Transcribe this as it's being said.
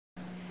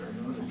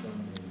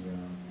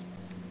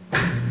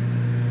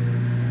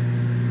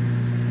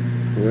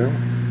Well,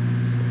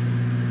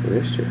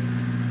 missed you.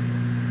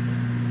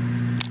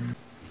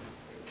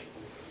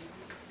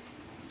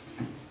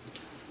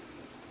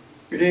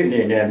 Good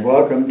evening and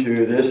welcome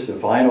to this, the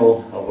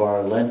final of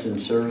our Lenten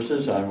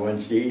services on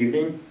Wednesday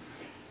evening.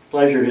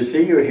 Pleasure to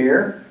see you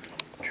here.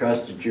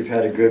 Trust that you've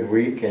had a good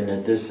week and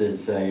that this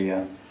is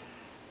a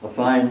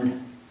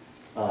fine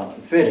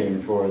fitting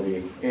for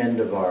the end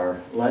of our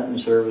Lenten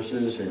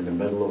services in the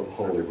middle of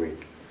Holy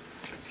Week.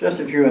 Just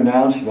a few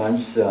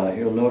announcements.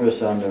 You'll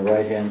notice on the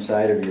right-hand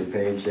side of your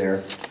page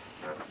there,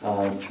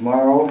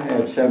 tomorrow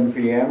at 7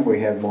 p.m. we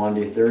have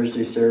Maundy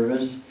Thursday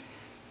service.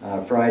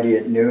 Friday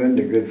at noon,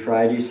 the Good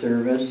Friday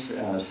service.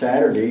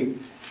 Saturday,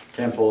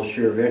 Temple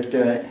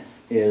Shirvikta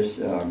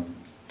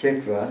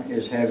Tikva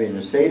is having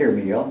a Seder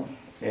meal,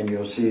 and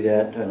you'll see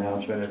that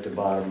announcement at the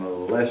bottom of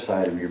the left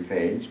side of your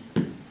page.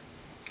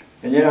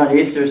 And then on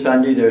Easter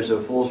Sunday, there's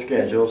a full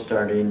schedule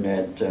starting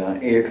at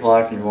 8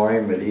 o'clock in the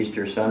morning with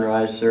Easter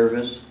sunrise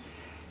service.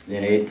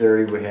 Then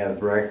 8:30 we have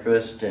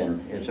breakfast,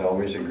 and it's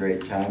always a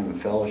great time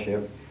of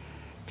fellowship.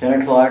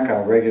 10 o'clock,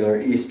 our regular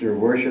Easter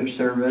worship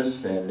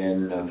service, and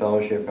then a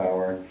fellowship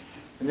hour,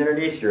 and then an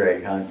Easter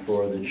egg hunt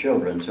for the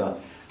children. So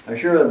I'm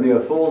sure it'll be a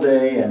full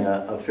day and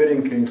a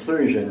fitting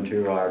conclusion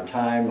to our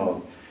time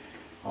of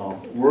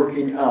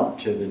working up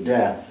to the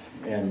death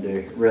and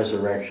the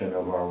resurrection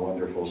of our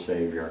wonderful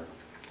Savior.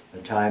 A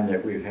time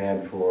that we've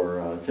had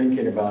for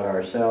thinking about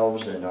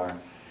ourselves and our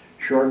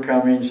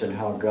shortcomings and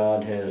how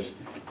God has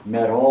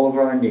met all of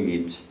our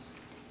needs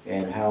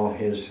and how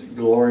His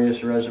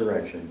glorious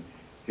resurrection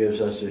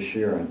gives us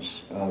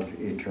assurance of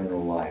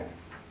eternal life.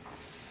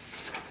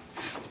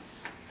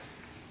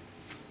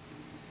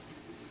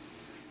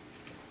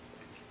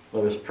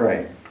 Let us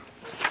pray.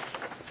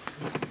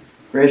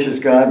 Gracious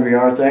God, we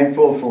are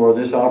thankful for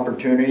this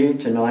opportunity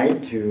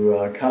tonight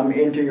to come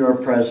into your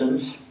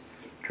presence,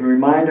 to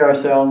remind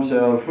ourselves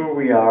of who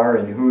we are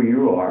and who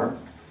you are,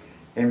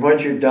 and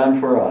what you've done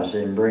for us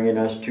in bringing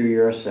us to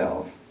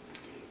yourself.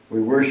 We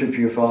worship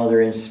you,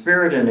 Father, in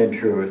spirit and in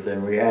truth,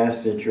 and we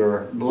ask that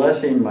your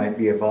blessing might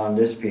be upon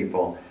this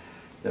people,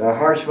 that our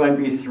hearts might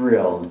be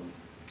thrilled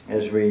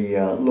as we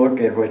look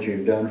at what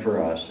you've done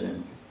for us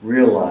and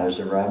realize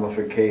the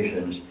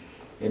ramifications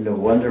in the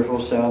wonderful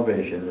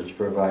salvation that's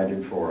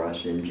provided for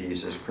us in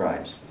Jesus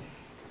Christ.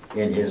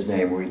 In his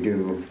name we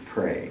do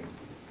pray.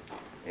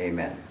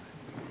 Amen.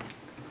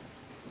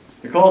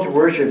 The call to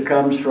worship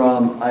comes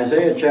from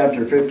Isaiah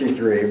chapter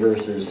 53,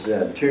 verses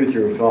 2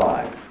 through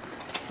 5.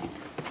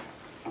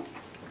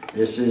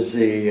 This is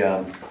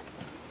the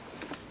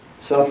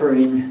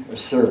suffering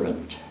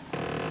servant.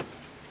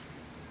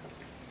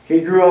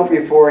 He grew up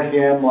before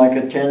him like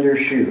a tender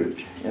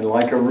shoot, and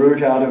like a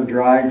root out of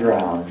dry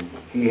ground.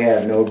 He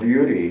had no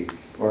beauty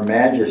or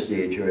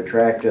majesty to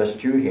attract us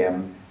to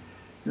him,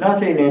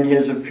 nothing in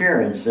his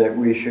appearance that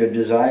we should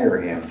desire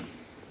him.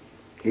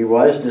 He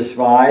was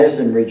despised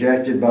and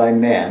rejected by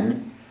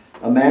men,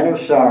 a man of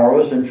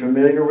sorrows and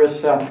familiar with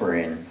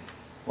suffering,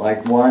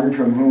 like one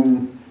from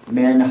whom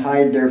men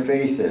hide their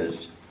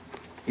faces.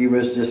 He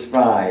was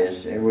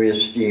despised, and we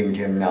esteemed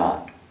him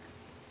not.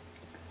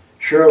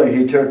 Surely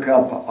he took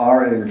up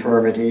our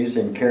infirmities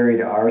and carried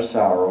our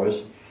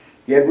sorrows,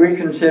 yet we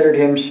considered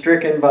him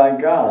stricken by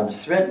God,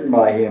 smitten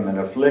by him, and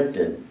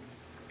afflicted.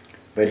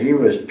 But he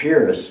was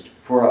pierced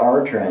for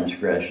our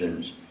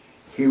transgressions.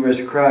 He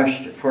was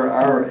crushed for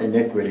our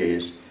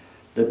iniquities.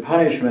 The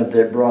punishment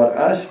that brought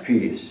us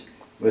peace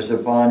was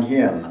upon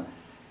him,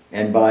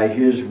 and by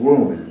his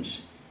wounds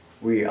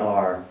we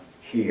are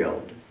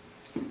healed.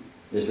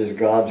 This is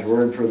God's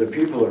word for the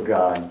people of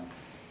God.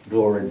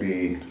 Glory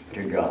be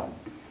to God.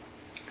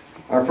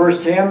 Our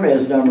first hymn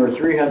is number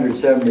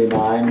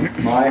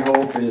 379, My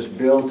Hope is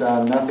Built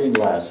on Nothing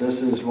Less.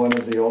 This is one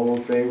of the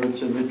old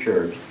favorites of the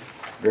church,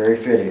 very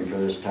fitting for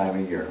this time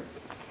of year.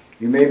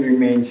 You may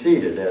remain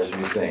seated as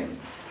we sing.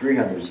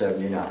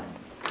 379.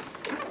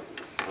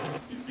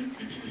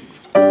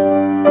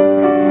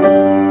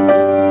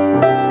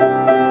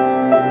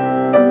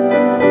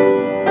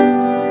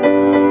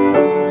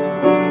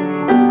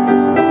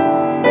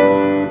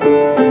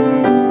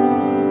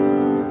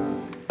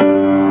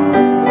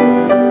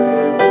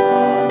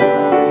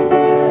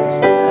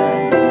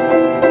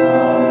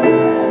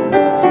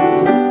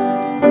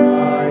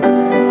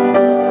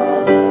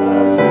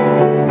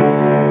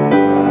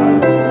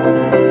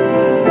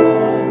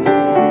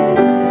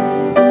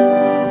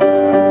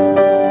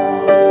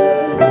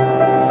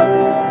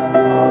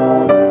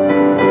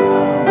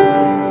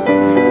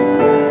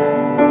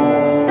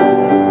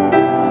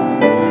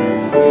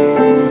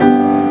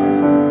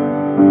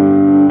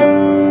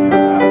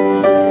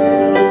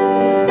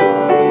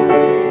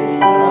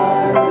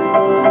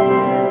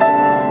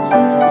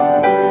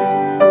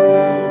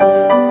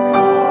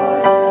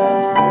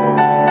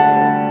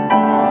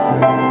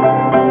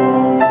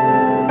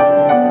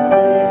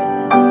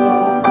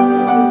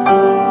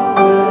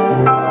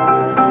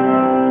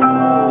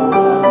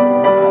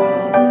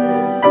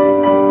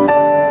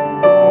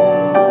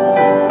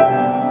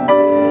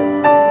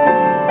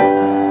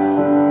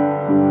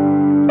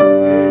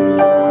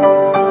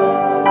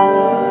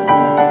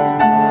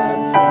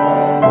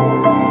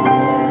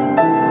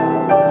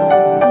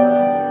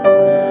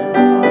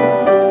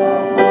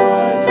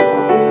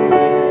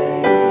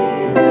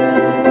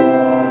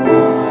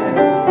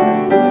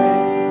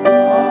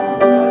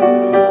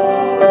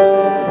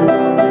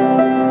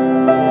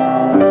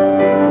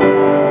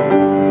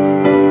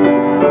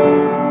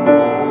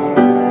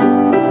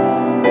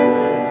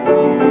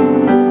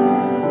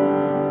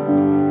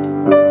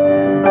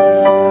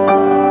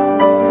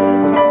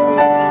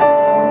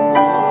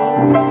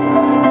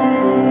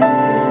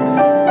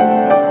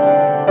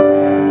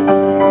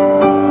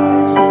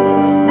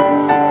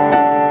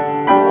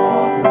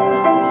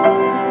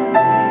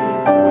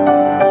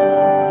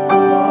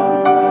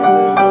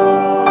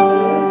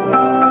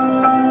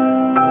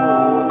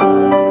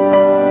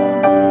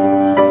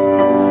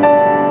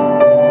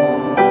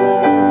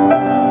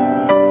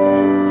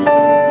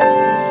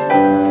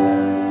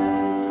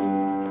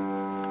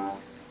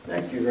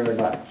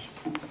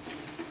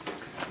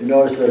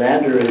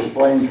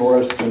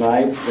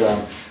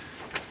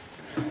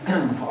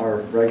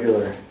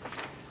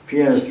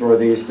 For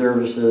these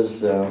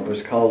services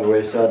was called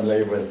away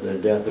suddenly with the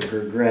death of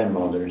her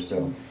grandmother,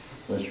 so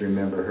let's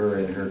remember her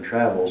in her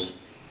travels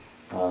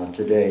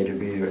today to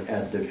be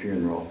at the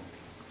funeral.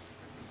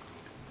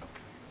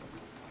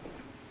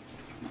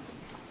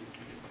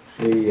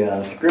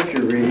 The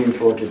scripture reading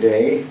for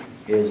today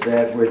is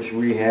that which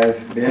we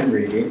have been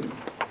reading,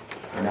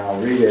 and I'll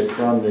read it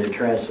from the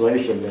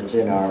translation that's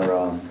in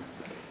our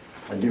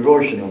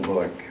devotional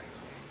book.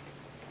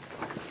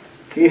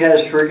 He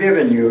has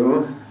forgiven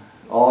you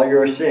all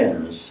your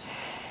sins.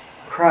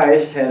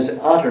 Christ has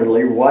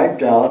utterly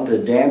wiped out the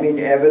damning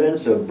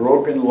evidence of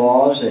broken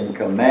laws and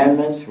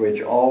commandments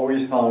which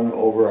always hung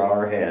over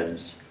our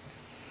heads,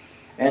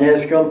 and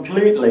has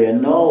completely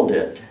annulled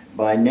it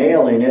by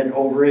nailing it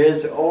over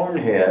his own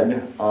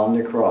head on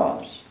the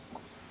cross.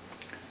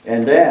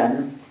 And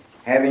then,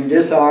 having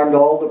disarmed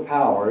all the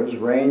powers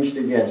ranged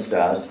against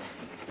us,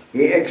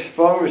 he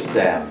exposed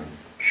them,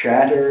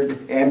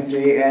 shattered,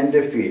 empty, and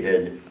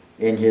defeated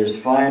in his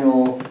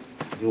final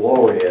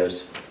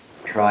glorious,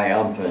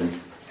 triumphant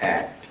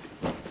act.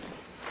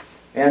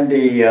 And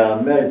the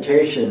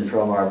meditation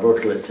from our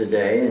booklet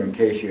today, in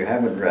case you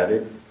haven't read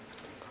it,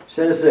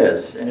 says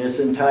this, and it's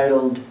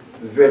entitled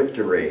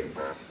Victory.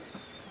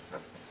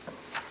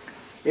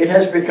 It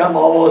has become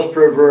almost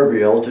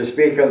proverbial to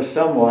speak of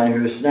someone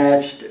who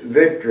snatched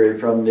victory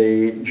from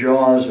the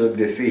jaws of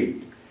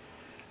defeat,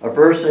 a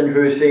person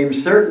who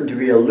seems certain to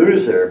be a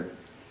loser,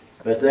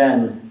 but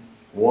then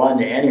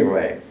won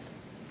anyway.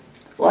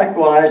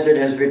 Likewise, it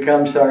has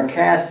become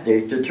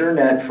sarcastic to turn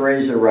that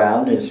phrase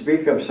around and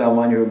speak of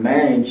someone who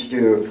managed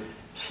to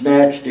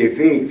snatch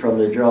defeat from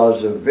the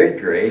jaws of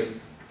victory,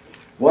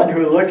 one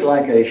who looked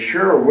like a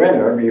sure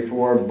winner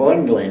before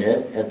bungling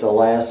it at the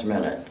last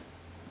minute.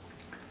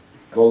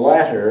 The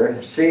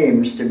latter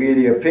seems to be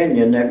the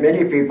opinion that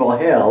many people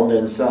held,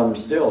 and some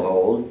still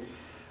hold,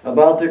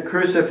 about the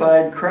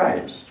crucified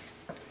Christ.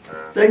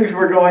 Things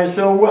were going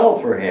so well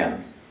for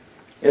him.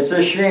 It's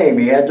a shame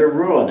he had to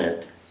ruin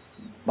it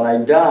by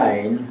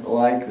dying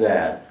like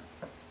that.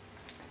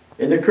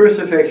 In the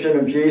crucifixion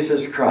of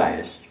Jesus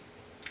Christ,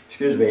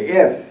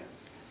 if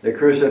the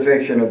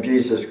crucifixion of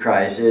Jesus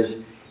Christ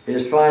is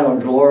his final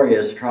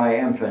glorious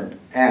triumphant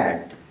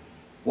act,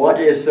 what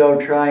is so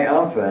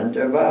triumphant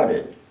about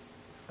it?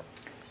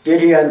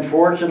 Did he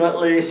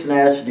unfortunately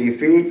snatch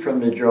defeat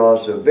from the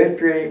jaws of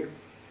victory,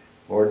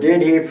 or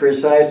did he,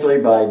 precisely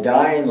by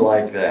dying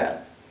like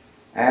that,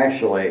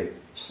 actually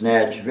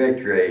snatch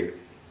victory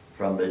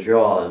from the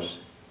jaws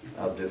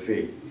of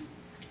defeat?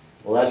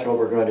 Well, that's what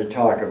we're going to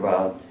talk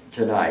about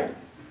tonight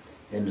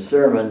in the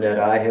sermon that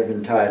I have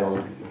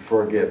entitled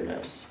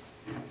Forgiveness.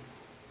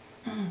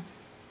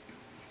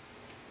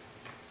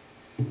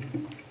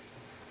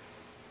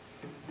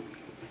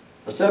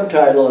 The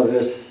subtitle of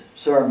this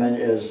sermon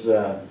is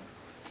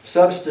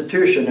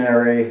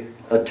Substitutionary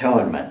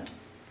Atonement.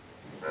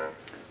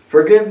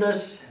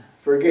 Forgiveness,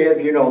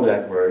 forgive, you know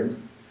that word.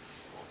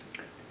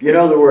 You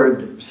know the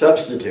word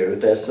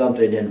substitute, that's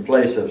something in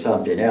place of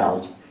something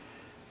else.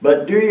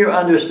 But do you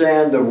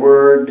understand the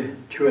word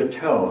to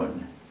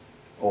atone,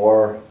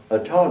 or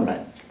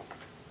atonement?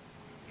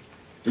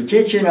 The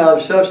teaching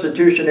of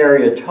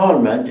substitutionary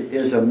atonement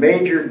is a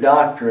major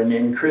doctrine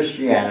in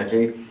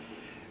Christianity,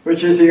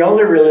 which is the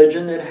only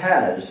religion that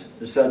has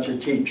such a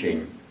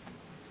teaching.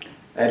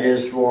 That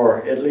is,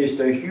 for at least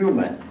a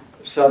human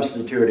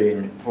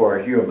substituting for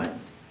a human.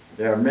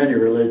 There are many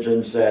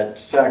religions that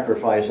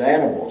sacrifice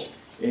animals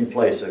in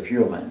place of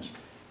humans.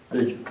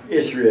 The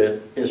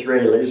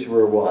Israelis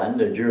were one,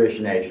 the Jewish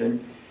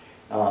nation.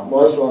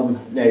 Muslim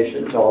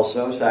nations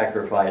also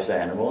sacrifice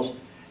animals,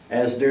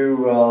 as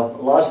do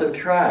lots of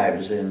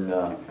tribes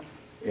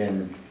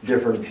in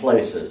different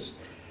places.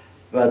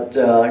 But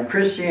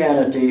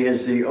Christianity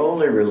is the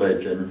only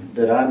religion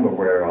that I'm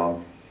aware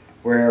of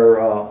where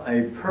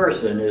a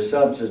person is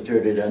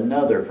substituted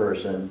another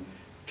person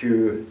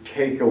to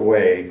take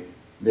away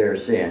their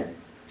sin.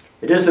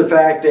 It is a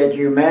fact that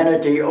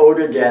humanity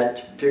owed a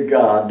debt to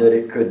God that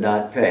it could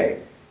not pay.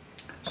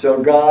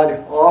 So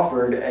God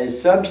offered a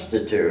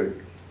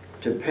substitute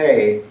to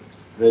pay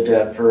the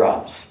debt for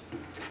us.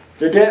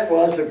 The debt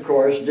was, of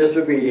course,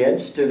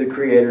 disobedience to the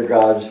Creator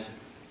God's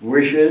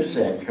wishes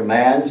and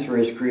commands for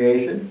his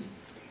creation.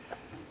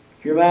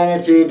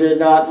 Humanity did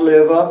not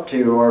live up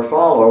to or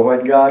follow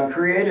what God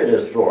created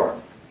us for.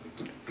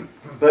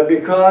 But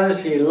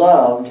because he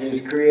loved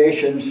his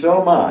creation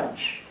so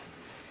much,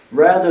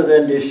 rather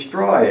than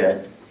destroy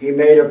it, he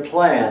made a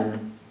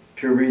plan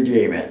to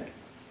redeem it.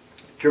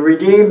 To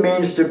redeem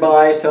means to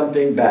buy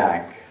something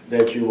back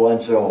that you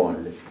once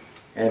owned,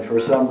 and for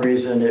some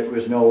reason it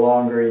was no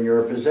longer in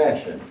your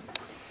possession.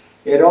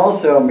 It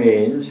also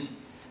means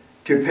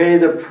to pay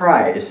the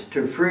price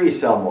to free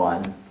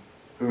someone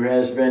who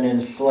has been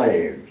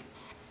enslaved.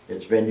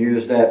 It's been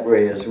used that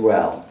way as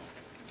well.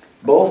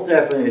 Both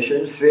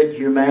definitions fit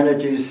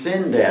humanity's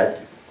sin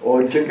debt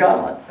owed to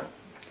God.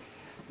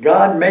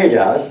 God made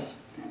us,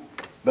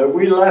 but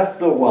we left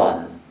the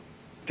one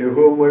to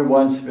whom we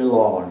once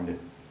belonged.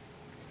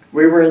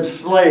 We were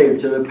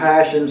enslaved to the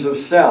passions of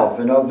self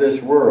and of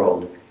this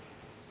world,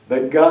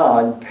 but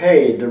God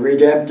paid the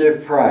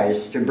redemptive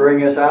price to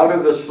bring us out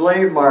of the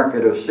slave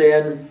market of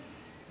sin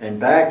and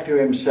back to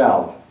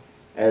himself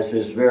as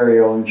his very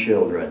own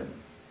children.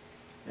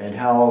 And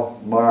how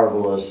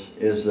marvelous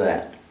is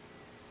that?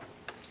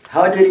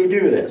 How did he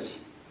do this?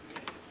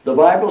 The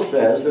Bible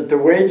says that the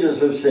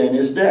wages of sin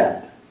is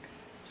death.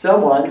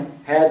 Someone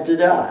had to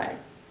die.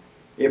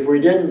 If we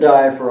didn't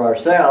die for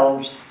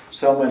ourselves,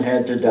 someone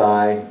had to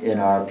die in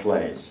our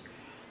place.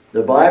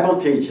 The Bible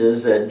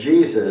teaches that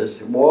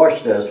Jesus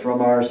washed us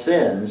from our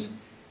sins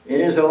in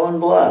his own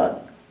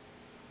blood.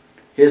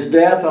 His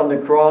death on the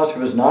cross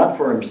was not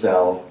for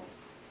himself,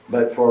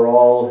 but for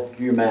all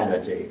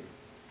humanity.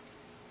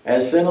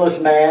 As sinless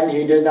man,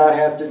 he did not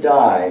have to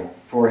die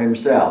for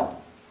himself.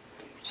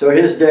 So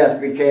his death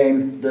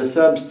became the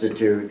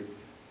substitute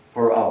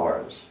for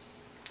ours.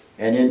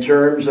 And in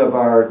terms of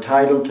our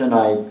title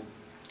tonight,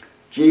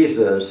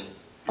 Jesus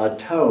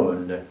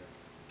atoned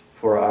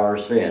for our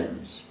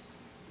sins.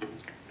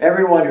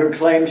 Everyone who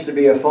claims to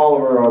be a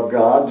follower of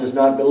God does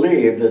not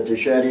believe that the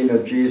shedding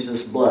of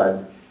Jesus'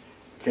 blood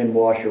can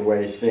wash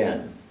away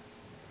sin.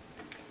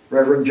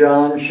 Reverend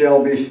John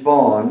Shelby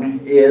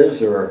Spong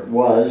is or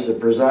was the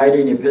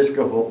presiding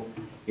Episcopal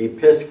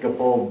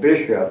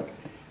bishop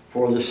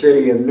for the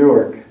city of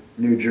Newark,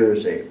 New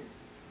Jersey.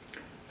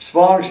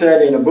 Spong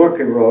said in a book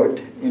he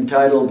wrote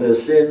entitled The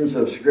Sins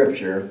of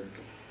Scripture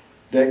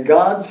that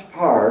God's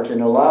part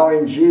in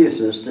allowing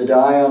Jesus to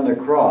die on the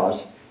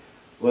cross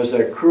was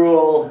a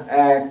cruel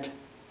act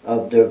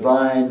of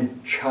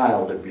divine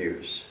child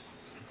abuse,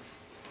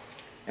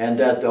 and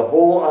that the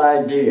whole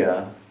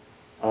idea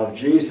of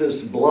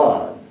Jesus'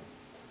 blood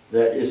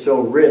that is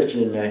so rich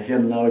in the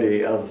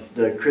hymnody of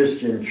the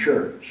Christian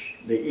church,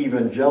 the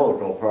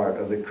evangelical part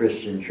of the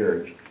Christian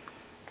church,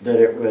 that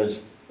it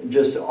was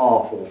just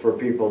awful for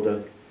people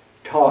to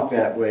talk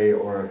that way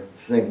or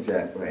think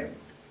that way.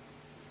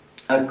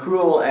 A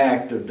cruel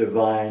act of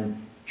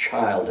divine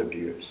child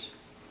abuse.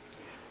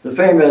 The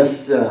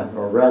famous,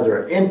 or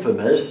rather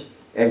infamous,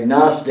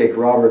 agnostic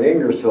Robert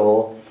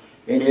Ingersoll,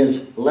 in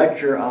his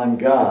lecture on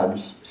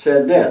gods,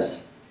 said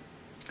this: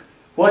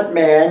 "What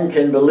man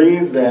can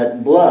believe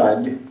that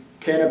blood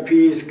can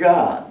appease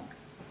God?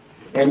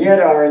 And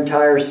yet our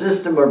entire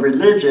system of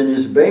religion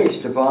is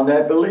based upon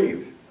that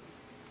belief.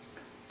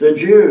 The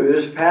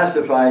Jews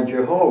pacified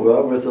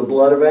Jehovah with the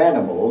blood of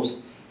animals,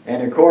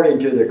 and according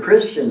to the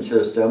Christian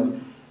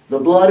system, the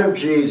blood of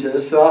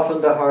Jesus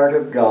softened the heart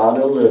of God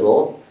a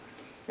little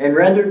and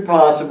rendered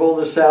possible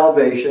the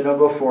salvation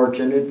of a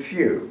fortunate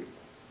few.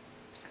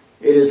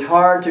 It is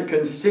hard to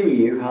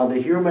conceive how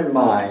the human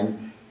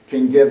mind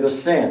can give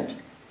assent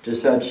to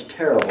such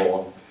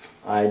terrible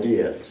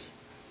ideas."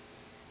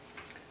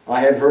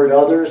 I have heard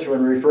others,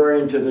 when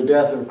referring to the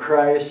death of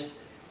Christ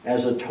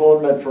as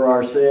atonement for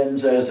our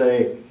sins, as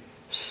a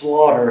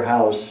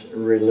slaughterhouse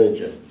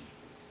religion.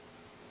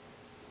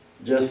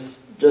 Just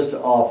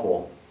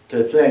awful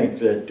to think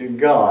that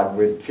God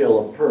would kill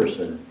a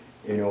person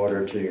in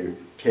order to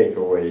take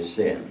away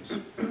sins.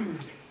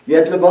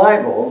 Yet the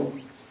Bible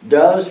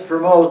does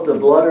promote the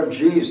blood of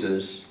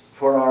Jesus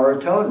for our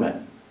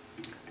atonement.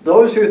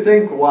 Those who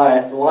think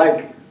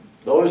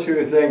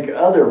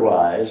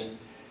otherwise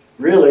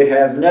really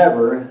have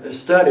never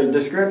studied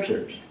the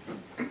Scriptures.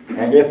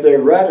 And if they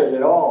read it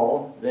at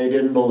all, they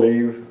didn't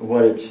believe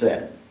what it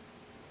said.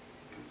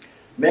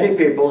 Many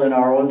people in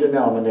our own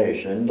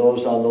denomination,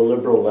 those on the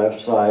liberal left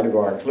side of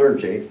our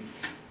clergy,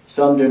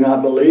 some do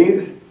not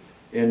believe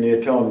in the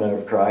atonement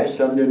of Christ.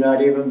 Some do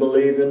not even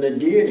believe in the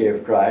deity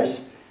of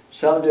Christ.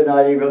 Some do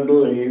not even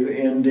believe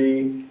in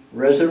the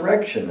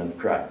resurrection of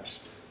Christ.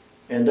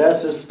 And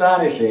that's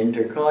astonishing,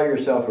 to call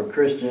yourself a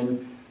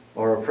Christian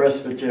or a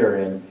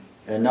Presbyterian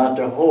and not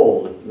to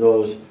hold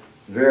those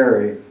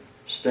very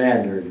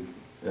standard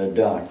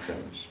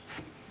doctrines.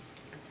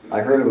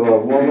 I heard of a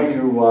woman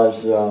who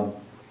was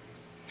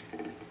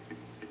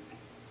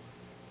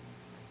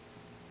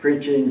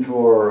preaching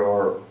for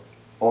or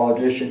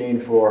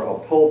auditioning for a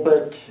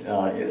pulpit.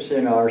 It was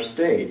in our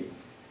state.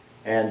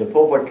 And the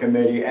pulpit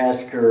committee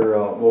asked her,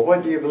 well,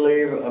 what do you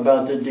believe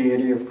about the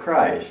deity of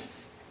Christ?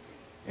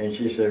 And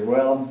she said,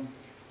 well,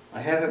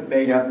 I haven't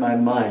made up my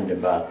mind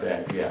about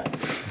that yet.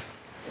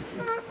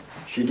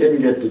 She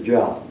didn't get the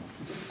job.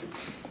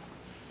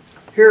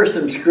 Here are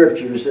some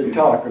scriptures that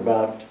talk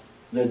about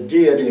the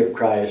deity of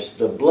Christ,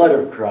 the blood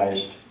of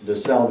Christ, the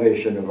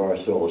salvation of our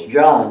souls.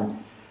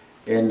 John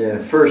in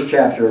the first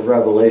chapter of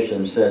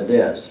Revelation said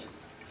this: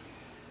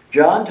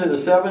 John, to the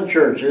 7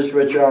 churches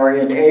which are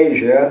in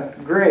Asia,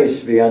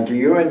 grace be unto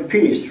you and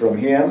peace from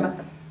him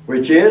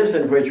which is,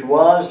 and which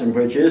was, and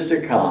which is to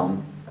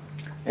come,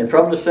 and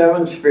from the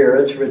 7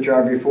 spirits which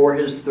are before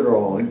his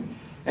throne,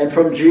 and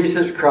from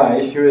Jesus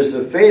Christ, who is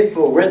the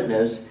faithful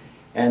witness,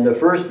 and the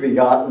first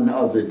begotten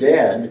of the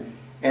dead,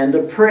 and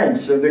the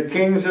prince of the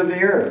kings of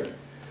the earth.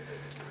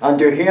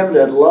 Unto him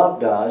that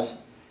loved us,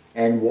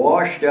 and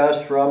washed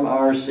us from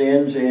our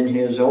sins in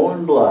his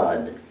own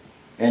blood,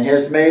 and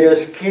has made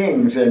us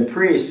kings and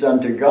priests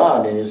unto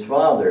God and his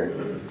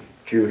Father.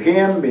 To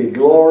him be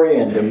glory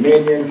and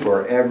dominion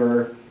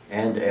forever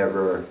and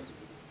ever.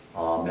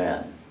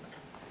 Amen.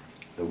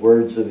 The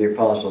words of the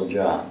Apostle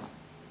John.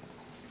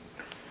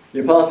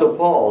 The Apostle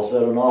Paul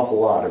said an awful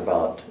lot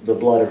about the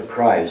blood of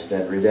Christ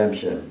and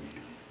redemption.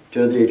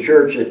 To the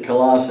church at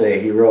Colossae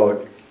he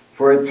wrote,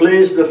 For it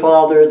pleased the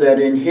Father that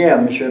in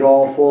him should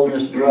all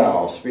fullness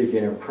dwell,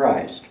 speaking of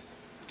Christ.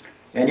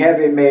 And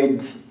having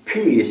made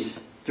peace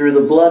through the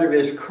blood of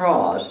his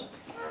cross,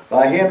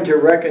 by him to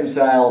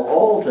reconcile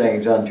all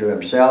things unto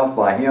himself,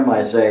 by him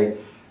I say,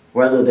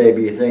 whether they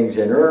be things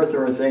in earth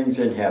or things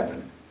in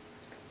heaven.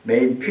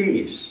 Made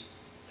peace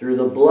through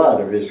the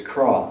blood of his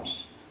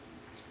cross.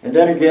 And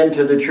then again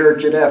to the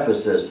church at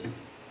Ephesus,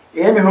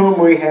 in whom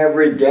we have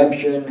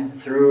redemption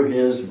through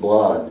his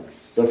blood,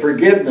 the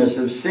forgiveness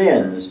of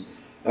sins,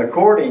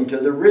 according to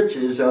the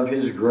riches of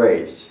his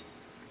grace,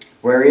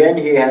 wherein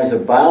he has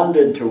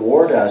abounded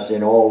toward us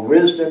in all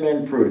wisdom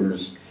and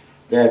prudence,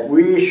 that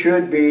we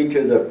should be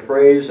to the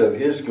praise of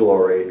his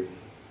glory,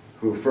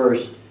 who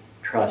first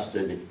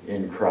trusted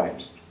in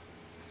Christ.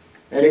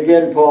 And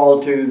again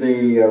Paul to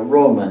the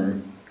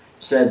Roman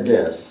said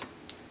this,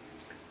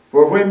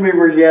 For when we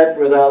were yet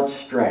without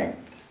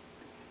strength,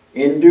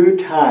 in due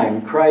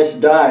time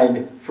Christ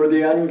died for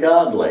the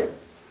ungodly.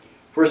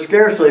 For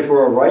scarcely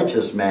for a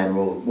righteous man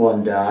will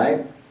one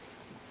die,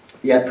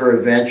 yet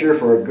peradventure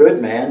for a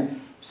good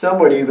man some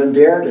would even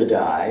dare to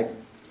die.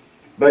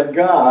 But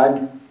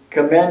God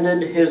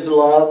commended his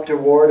love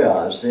toward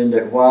us, in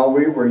that while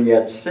we were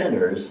yet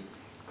sinners,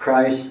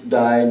 Christ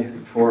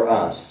died for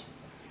us.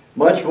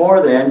 Much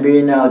more then,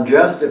 being now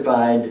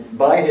justified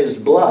by his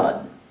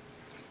blood,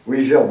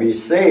 we shall be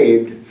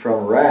saved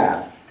from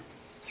wrath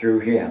through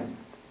him.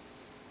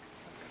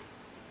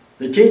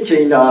 The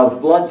teaching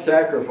of blood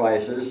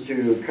sacrifices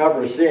to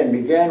cover sin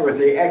began with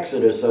the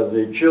exodus of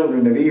the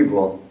children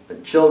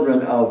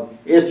of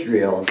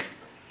Israel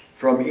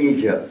from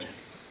Egypt,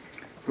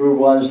 who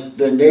was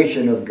the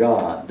nation of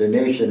God, the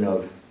nation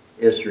of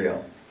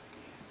Israel.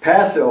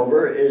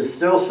 Passover is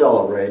still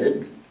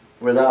celebrated,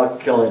 without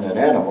killing an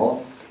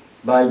animal,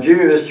 by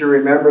Jews to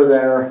remember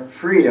their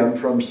freedom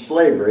from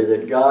slavery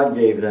that God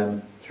gave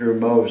them through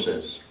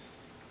Moses.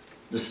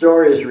 The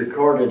story is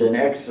recorded in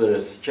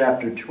Exodus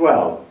chapter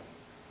 12,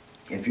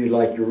 if you'd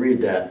like to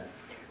read that,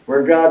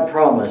 where God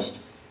promised,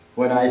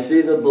 When I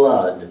see the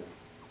blood,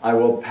 I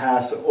will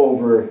pass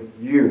over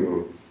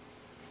you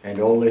and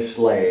only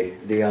slay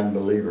the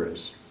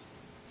unbelievers.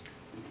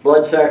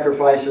 Blood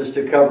sacrifices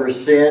to cover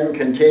sin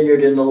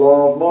continued in the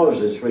law of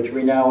Moses, which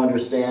we now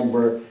understand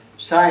were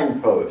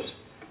signposts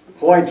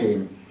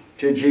pointing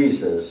to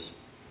Jesus,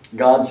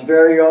 God's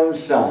very own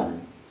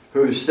Son,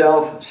 whose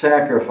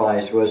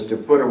self-sacrifice was to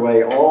put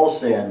away all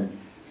sin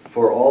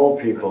for all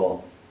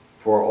people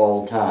for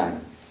all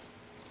time.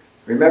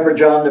 Remember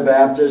John the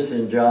Baptist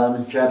in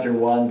John chapter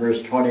 1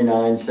 verse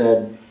 29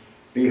 said,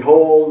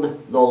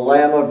 Behold the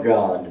Lamb of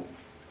God,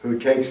 who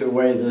takes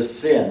away the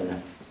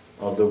sin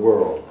of the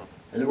world.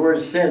 And the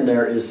word sin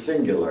there is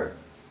singular.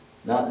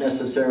 Not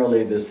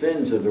necessarily the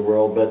sins of the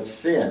world, but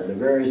sin, the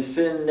very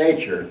sin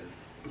nature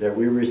that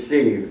we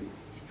receive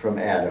from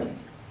Adam.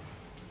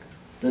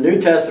 The New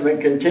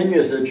Testament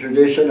continues the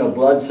tradition of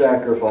blood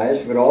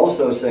sacrifice, but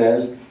also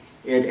says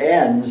it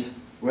ends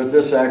with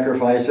the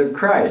sacrifice of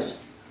Christ.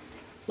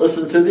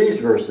 Listen to these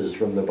verses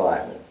from the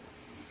Bible.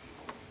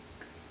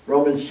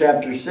 Romans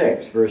chapter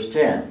 6, verse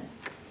 10.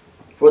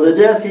 For the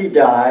death he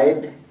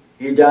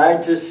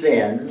died to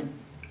sin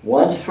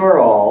once for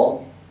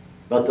all,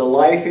 but the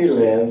life he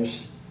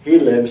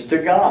lives to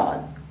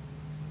God.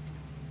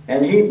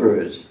 And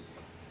Hebrews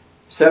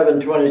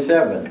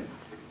 7:27.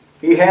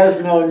 He has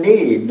no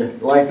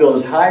need, like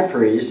those high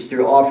priests,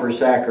 to offer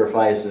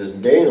sacrifices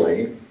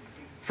daily,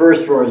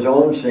 first for his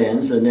own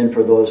sins and then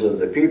for those of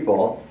the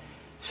people,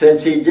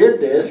 since he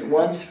did this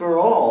once for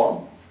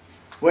all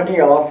when he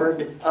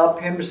offered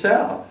up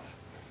himself.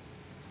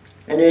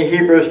 And in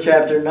Hebrews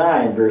chapter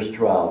 9, verse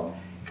 12,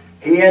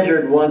 he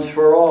entered once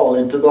for all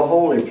into the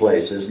holy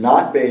places,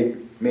 not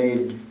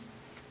made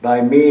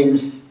by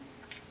means,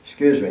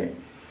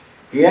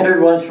 He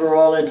entered once for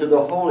all into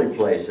the holy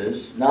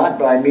places, not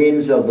by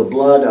means of the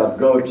blood of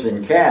goats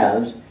and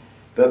calves,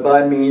 but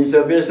by means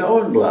of his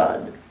own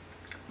blood,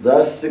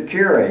 thus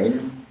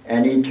securing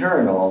an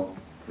eternal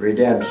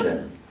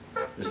redemption.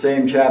 The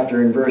same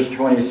chapter in verse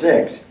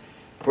 26.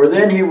 For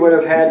then he would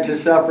have had to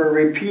suffer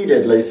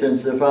repeatedly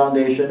since the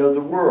foundation of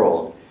the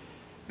world.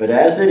 But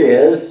as it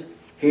is,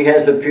 He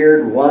has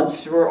appeared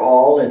once for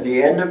all at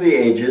the end of the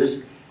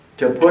ages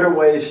to put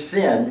away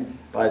sin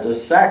by the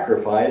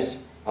sacrifice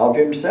of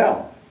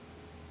himself.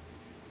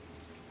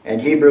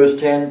 And Hebrews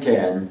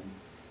 10:10,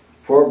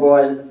 for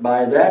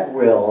by that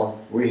will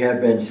we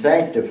have been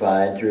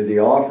sanctified through the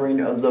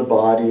offering of the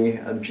body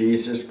of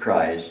Jesus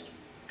Christ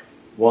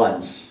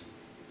once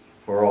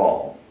for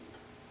all.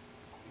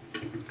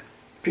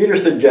 Peter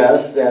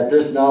suggests that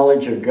this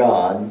knowledge of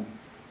God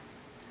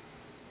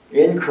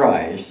in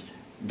Christ,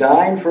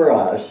 dying for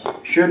us,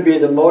 should be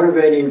the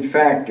motivating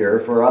factor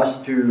for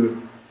us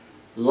to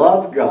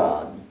love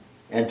God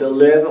and to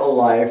live a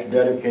life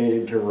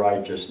dedicated to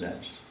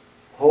righteousness,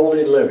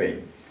 holy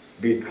living,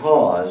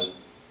 because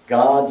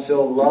God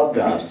so loved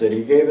us that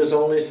he gave his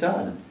only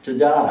Son to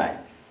die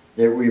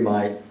that we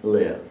might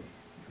live.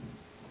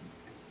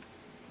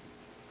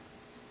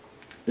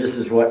 This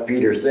is what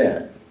Peter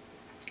said.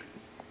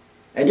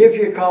 And if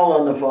you call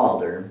on the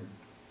Father,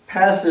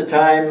 pass the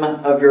time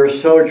of your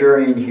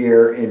sojourning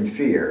here in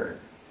fear.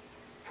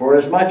 For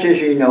as much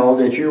as ye know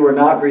that you were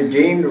not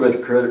redeemed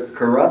with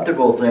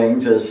corruptible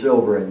things as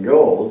silver and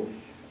gold,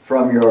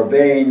 from your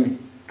vain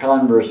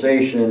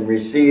conversation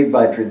received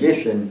by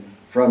tradition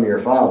from your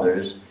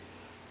fathers,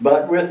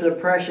 but with the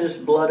precious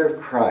blood of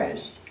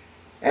Christ,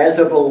 as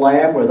of a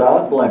lamb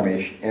without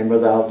blemish and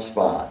without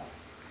spot,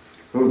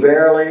 who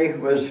verily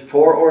was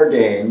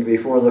foreordained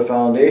before the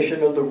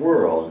foundation of the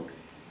world,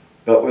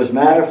 but was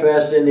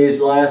manifest in these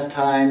last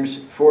times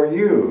for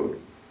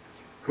you,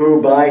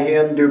 who by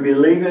him do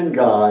believe in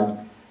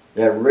God,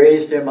 that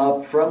raised him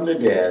up from the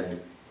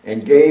dead,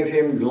 and gave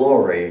him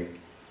glory,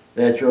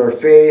 that your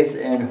faith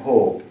and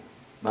hope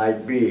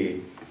might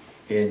be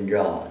in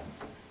God.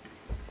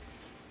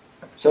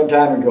 Some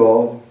time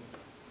ago,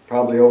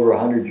 probably over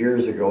 100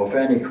 years ago,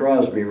 Fanny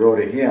Crosby wrote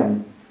a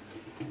hymn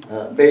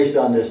based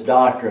on this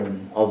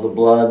doctrine of the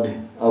blood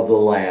of the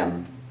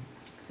Lamb.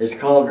 It's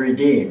called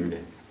Redeemed.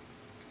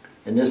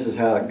 And this is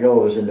how it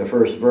goes in the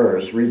first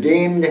verse.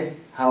 Redeemed,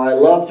 how I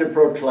love to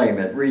proclaim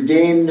it.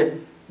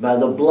 Redeemed by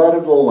the blood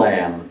of the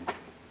Lamb.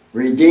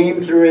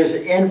 Redeemed through his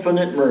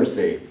infinite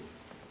mercy.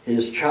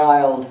 His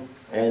child,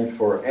 and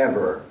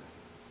forever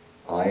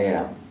I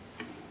am.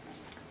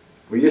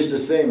 We used to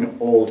sing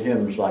old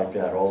hymns like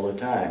that all the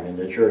time in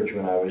the church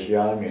when I was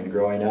young and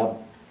growing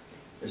up.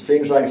 It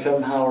seems like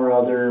somehow or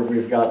other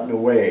we've gotten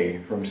away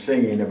from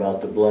singing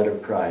about the blood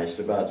of Christ,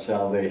 about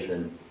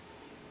salvation.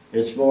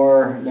 It's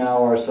more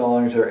now our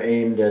songs are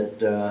aimed at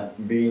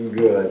being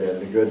good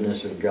and the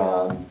goodness of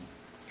God,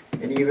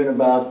 and even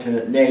about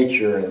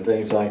nature and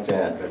things like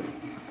that. But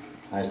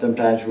I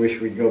sometimes wish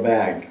we'd go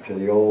back to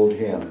the old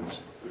hymns.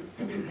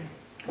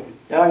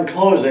 Now in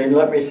closing,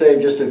 let me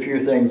say just a few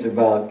things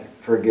about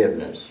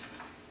forgiveness.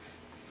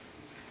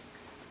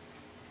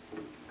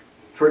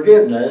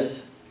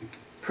 Forgiveness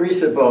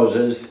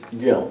presupposes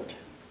guilt.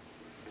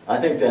 I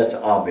think that's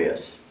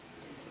obvious.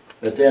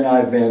 But then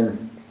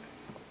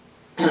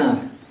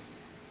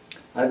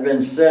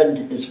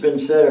it's been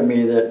said of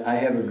me that I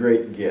have a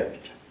great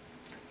gift.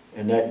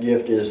 And that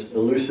gift is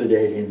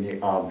elucidating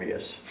the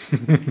obvious.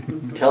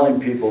 Telling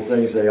people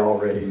things they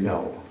already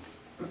know.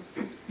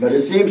 But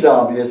it seems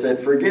obvious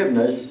that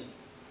forgiveness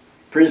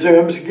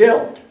presumes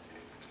guilt.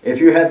 If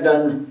you have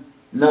done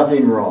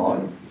nothing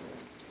wrong,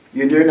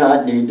 you do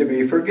not need to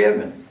be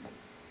forgiven.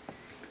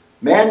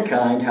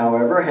 Mankind,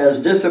 however, has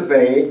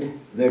disobeyed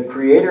the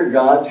Creator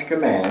God's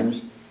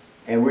commands,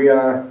 and we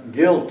are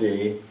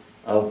guilty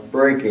of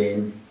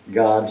breaking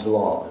God's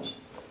laws.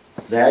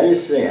 That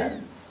is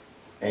sin,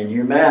 and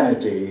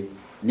humanity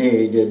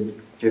needed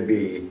to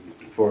be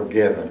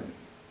forgiven.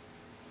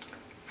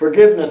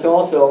 Forgiveness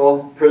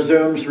also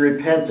presumes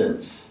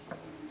repentance.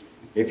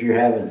 If you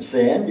haven't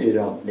sinned, you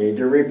don't need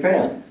to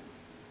repent.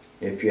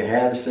 If you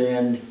have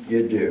sinned,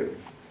 you do.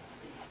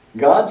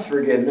 God's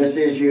forgiveness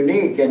is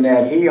unique in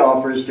that he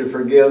offers to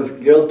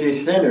forgive guilty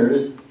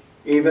sinners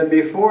even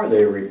before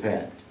they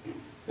repent.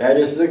 That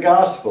is the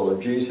gospel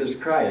of Jesus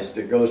Christ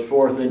that goes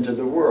forth into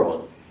the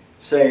world,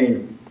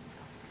 saying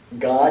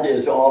God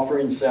is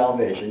offering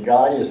salvation.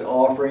 God is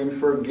offering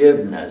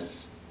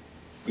forgiveness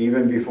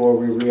even before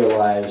we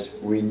realize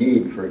we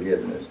need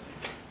forgiveness.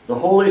 The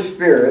Holy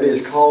Spirit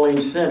is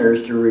calling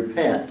sinners to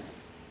repent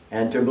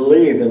and to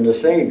believe in the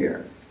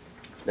Savior.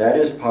 That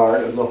is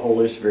part of the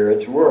Holy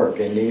Spirit's work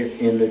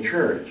in the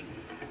church.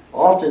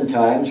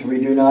 Oftentimes, we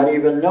do not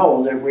even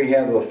know that we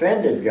have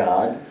offended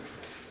God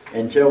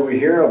until we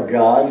hear of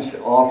God's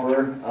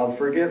offer of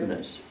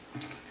forgiveness.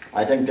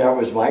 I think that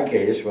was my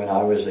case when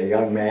I was a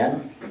young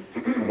man,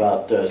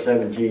 about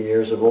 17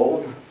 years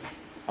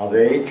of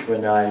age,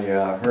 when I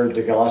heard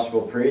the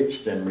gospel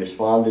preached and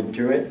responded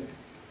to it.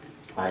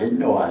 I didn't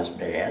know I was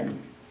bad.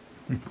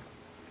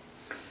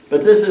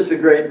 But this is the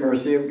great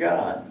mercy of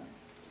God.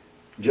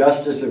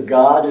 Justice of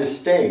God is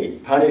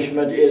stayed.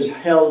 Punishment is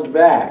held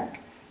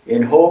back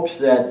in hopes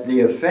that the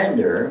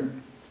offender,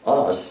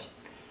 us,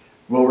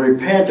 will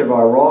repent of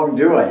our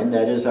wrongdoing,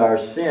 that is our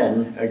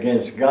sin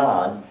against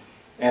God,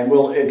 and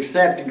will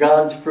accept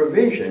God's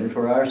provision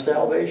for our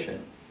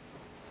salvation.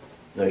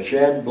 The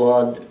shed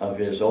blood of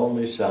his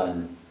only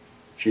Son,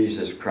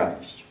 Jesus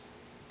Christ.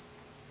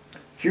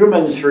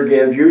 Humans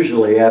forgive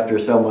usually after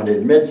someone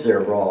admits they're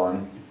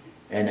wrong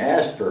and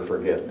asks for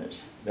forgiveness.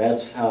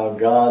 That's how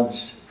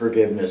God's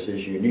forgiveness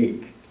is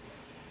unique.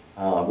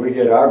 We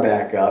get our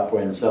back up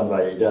when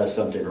somebody does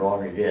something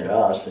wrong against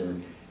us,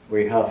 and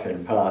we huff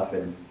and puff,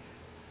 and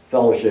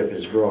fellowship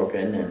is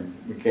broken, and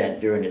we can't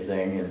do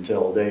anything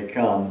until they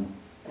come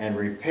and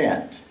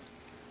repent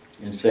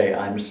and say,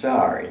 I'm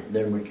sorry.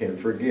 Then we can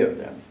forgive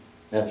them.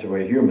 That's the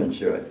way humans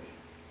do it.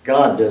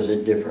 God does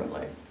it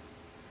differently.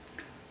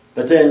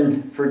 But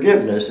then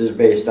forgiveness is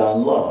based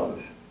on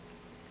love.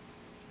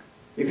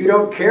 If you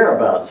don't care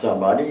about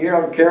somebody, you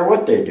don't care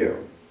what they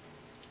do.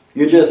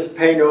 You just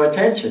pay no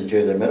attention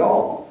to them at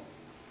all.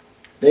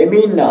 They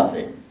mean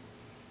nothing.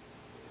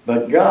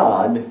 But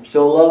God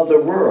so loved the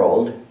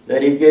world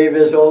that he gave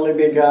his only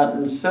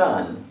begotten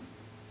Son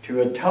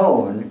to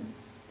atone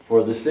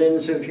for the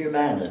sins of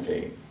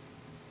humanity.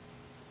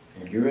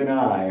 And you and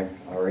I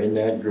are in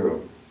that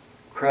group.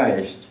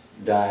 Christ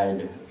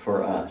died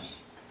for us.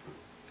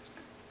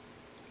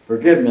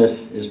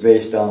 Forgiveness is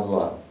based on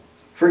love.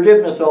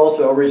 Forgiveness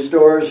also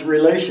restores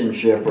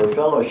relationship or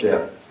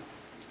fellowship.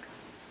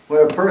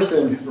 When a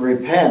person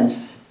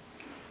repents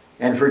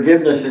and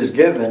forgiveness is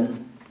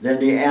given, then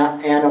the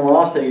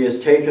animosity is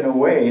taken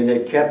away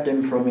that kept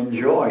him from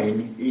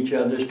enjoying each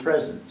other's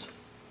presence.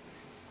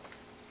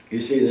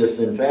 You see this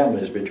in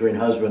families between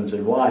husbands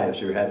and wives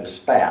who have a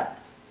spat.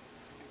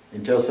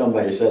 Until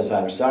somebody says,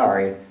 I'm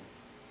sorry,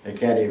 they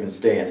can't even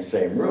stay in the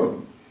same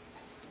room.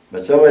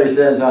 But somebody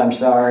says, I'm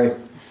sorry,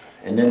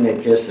 and then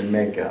they kiss and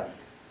make up.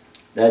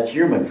 That's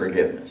human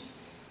forgiveness.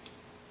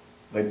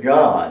 But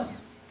God,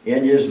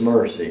 in his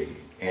mercy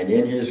and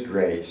in his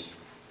grace,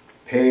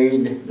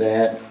 paid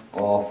that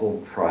awful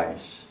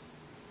price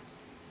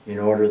in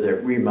order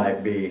that we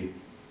might be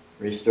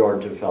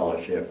restored to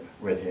fellowship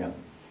with him.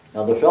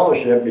 Now the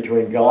fellowship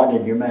between God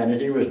and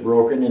humanity was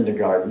broken in the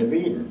Garden of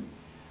Eden.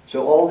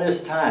 So all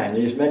this time,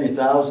 these many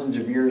thousands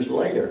of years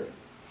later,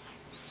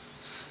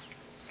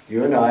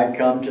 you and I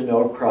come to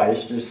know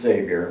Christ as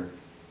Savior,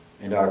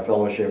 and our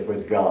fellowship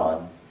with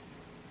God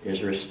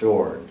is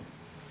restored.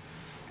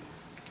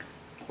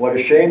 What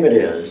a shame it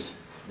is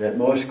that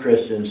most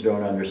Christians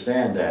don't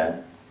understand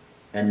that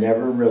and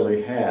never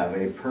really have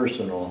a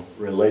personal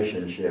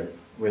relationship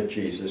with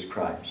Jesus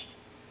Christ.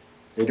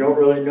 They don't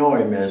really know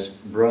him as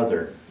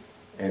brother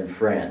and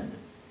friend.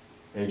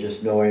 They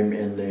just know him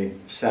in the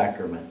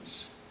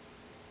sacraments.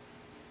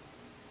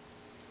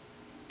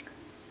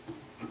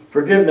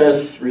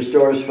 Forgiveness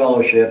restores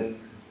fellowship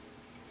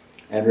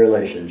and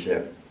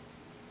relationship.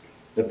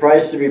 The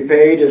price to be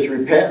paid is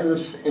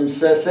repentance and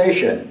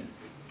cessation.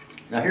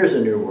 Now here's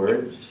a new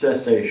word,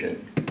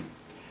 cessation.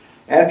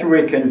 After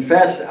we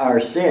confess our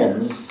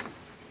sins,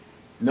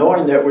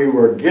 knowing that we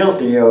were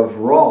guilty of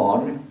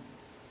wrong,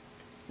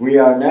 we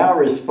are now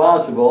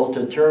responsible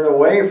to turn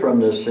away from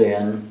the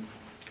sin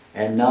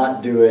and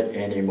not do it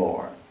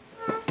anymore.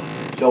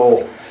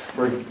 So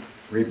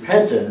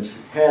repentance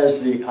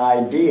has the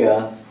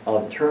idea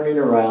of turning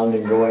around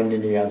and going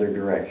in the other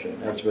direction.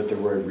 That's what the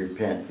word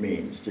repent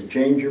means, to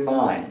change your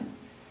mind,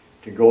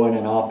 to go in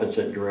an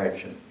opposite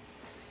direction.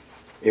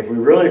 If we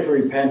really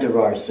repent of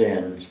our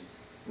sins,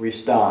 we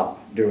stop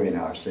doing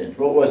our sins.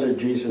 What was it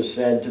Jesus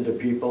said to the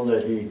people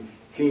that he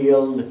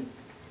healed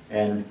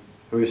and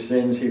whose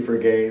sins he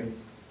forgave?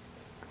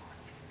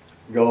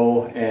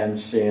 Go and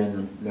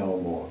sin no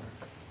more.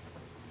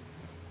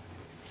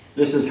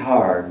 This is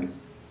hard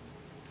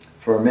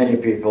for many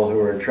people who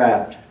are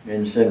trapped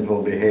in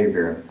sinful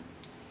behavior.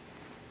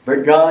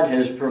 But God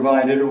has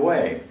provided a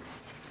way.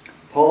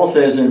 Paul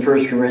says in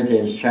 1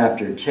 Corinthians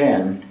chapter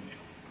 10,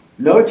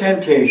 no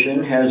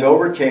temptation has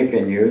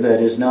overtaken you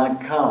that is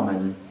not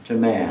common to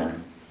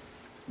man.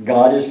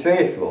 God is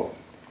faithful,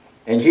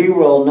 and he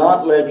will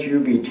not let you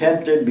be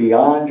tempted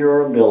beyond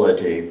your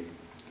ability.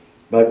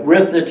 But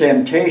with the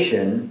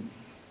temptation,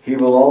 he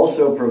will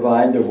also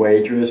provide the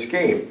way to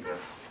escape,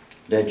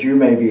 that you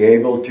may be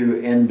able to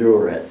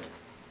endure it.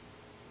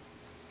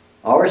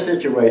 Our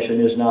situation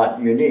is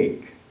not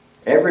unique.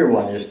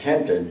 Everyone is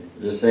tempted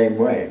the same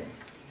way.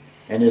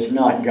 And it's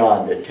not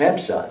God that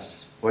tempts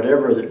us.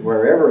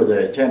 Wherever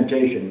the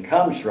temptation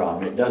comes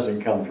from, it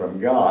doesn't come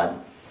from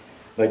God.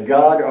 But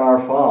God our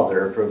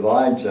Father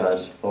provides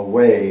us a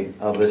way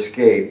of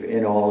escape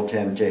in all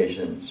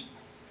temptations.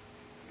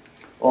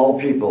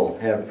 All people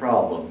have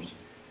problems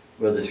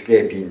with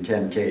escaping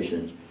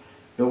temptations.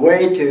 The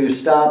way to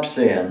stop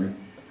sin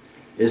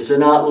is to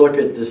not look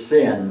at the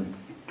sin,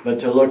 but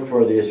to look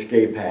for the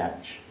escape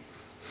hatch.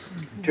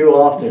 Too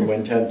often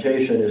when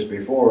temptation is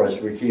before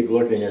us, we keep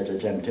looking at the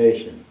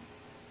temptation.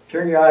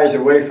 Turn your eyes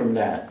away from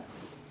that.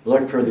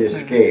 Look for the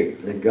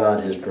escape that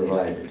God has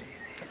provided.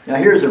 Now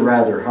here's a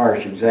rather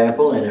harsh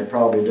example, and it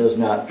probably does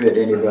not fit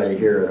anybody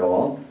here at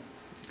all,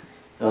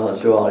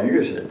 so I'll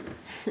use it.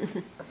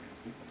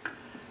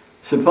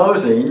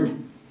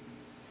 Supposing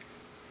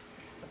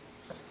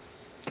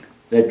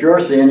that your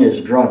sin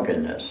is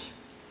drunkenness,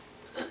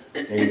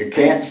 and you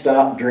can't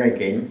stop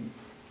drinking,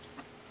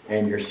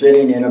 and you're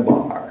sitting in a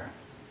bar.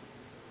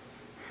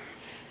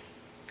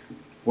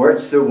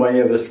 What's the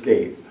way of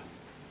escape?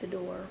 The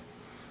door.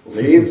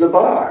 Leave the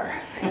bar.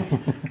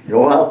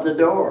 Go out the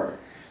door.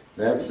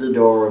 That's the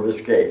door of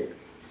escape.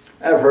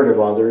 I've heard of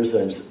others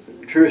and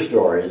true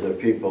stories of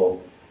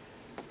people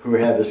who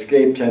have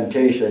escaped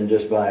temptation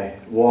just by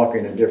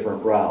walking a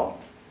different route.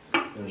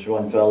 There's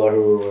one fellow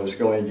who was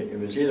going to,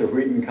 it was either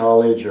Wheaton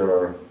College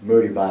or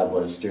Moody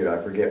Bible Institute,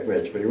 I forget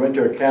which, but he went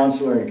to a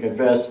counselor and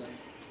confessed,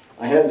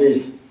 I have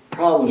these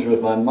problems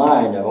with my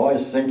mind. I'm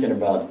always thinking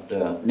about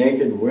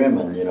naked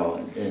women, you know,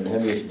 and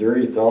have these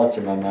dirty thoughts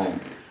in my mind.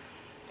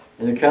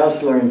 And the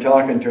counselor, in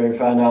talking to him,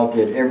 found out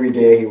that every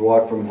day he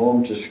walked from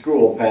home to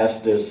school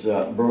past this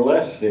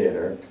burlesque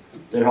theater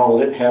that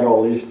had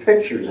all these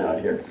pictures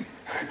out here.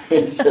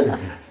 He said,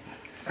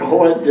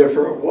 go a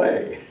different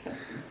way.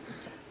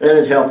 And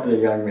it helped the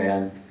young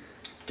man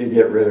to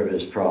get rid of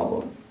his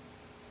problem.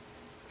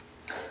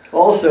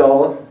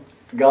 Also,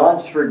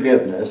 God's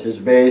forgiveness is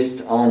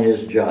based on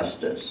his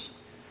justice.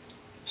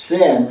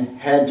 Sin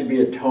had to be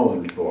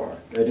atoned for.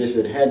 That is,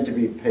 it had to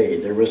be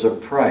paid. There was a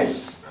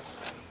price.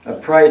 A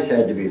price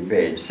had to be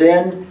paid.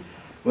 Sin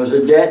was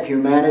a debt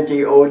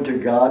humanity owed to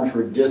God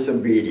for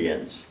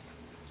disobedience.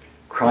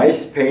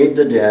 Christ paid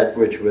the debt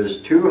which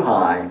was too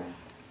high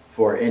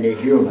for any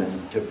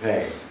human to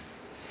pay.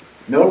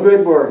 No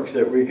good works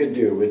that we could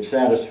do would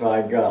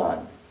satisfy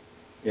God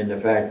in the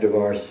fact of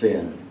our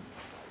sin.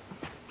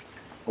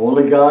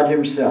 Only God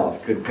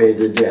himself could pay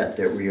the debt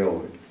that we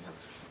owed.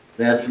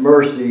 That's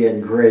mercy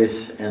and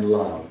grace and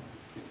love.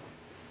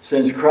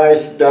 Since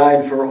Christ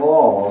died for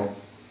all,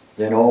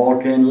 then all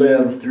can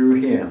live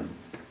through him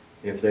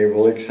if they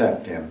will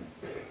accept him.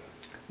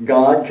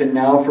 God can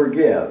now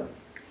forgive.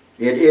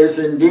 It is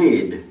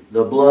indeed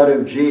the blood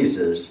of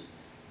Jesus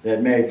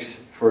that makes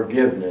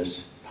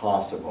forgiveness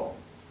possible.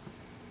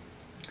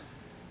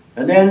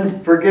 And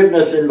then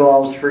forgiveness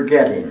involves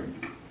forgetting.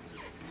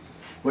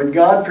 When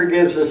God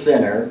forgives a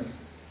sinner,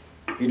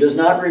 he does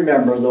not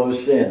remember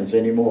those sins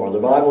anymore. The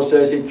Bible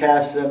says he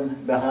casts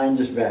them behind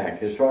his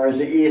back, as far as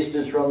the east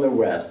is from the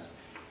west.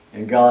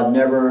 And God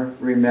never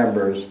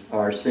remembers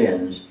our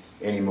sins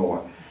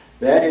anymore.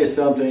 That is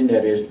something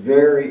that is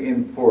very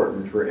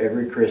important for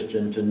every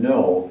Christian to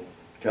know,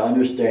 to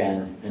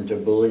understand, and to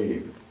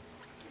believe.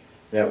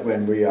 That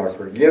when we are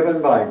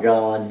forgiven by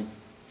God,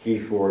 he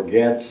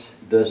forgets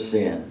the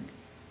sin.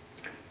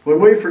 When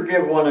we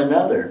forgive one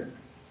another,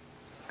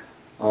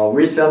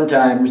 we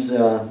sometimes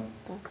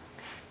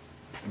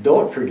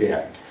don't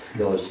forget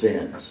those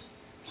sins.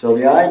 So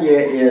the idea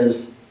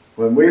is,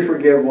 when we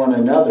forgive one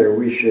another,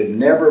 we should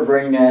never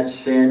bring that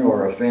sin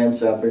or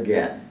offense up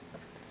again.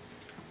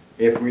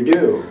 If we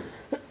do,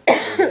 we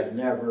have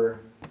never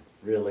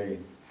really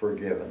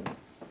forgiven.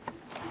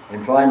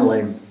 And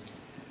finally,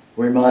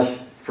 we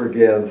must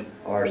forgive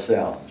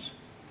ourselves.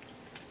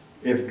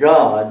 If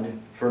God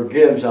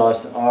forgives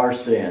us our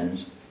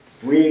sins,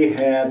 we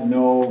have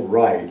no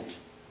right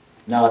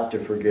not to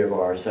forgive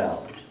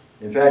ourselves.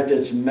 In fact,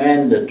 it's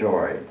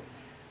mandatory.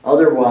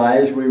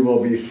 Otherwise, we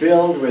will be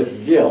filled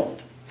with guilt,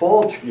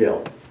 false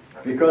guilt,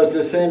 because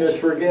the sin is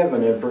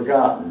forgiven and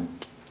forgotten,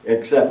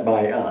 except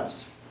by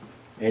us.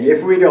 And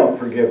if we don't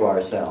forgive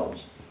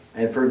ourselves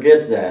and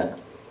forget that,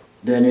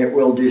 then it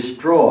will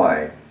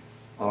destroy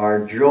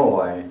our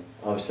joy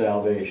of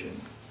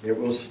salvation. It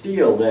will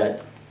steal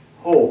that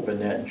hope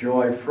and that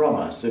joy from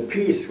us. The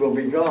peace will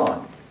be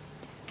gone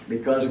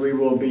because we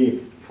will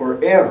be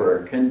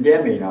forever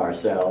condemning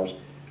ourselves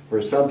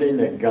for something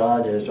that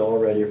God has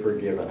already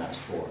forgiven us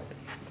for.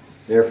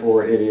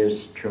 Therefore, it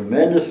is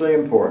tremendously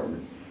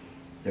important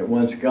that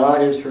once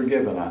God has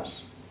forgiven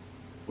us,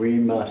 we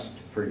must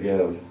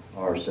forgive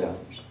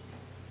ourselves.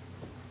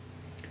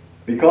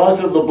 Because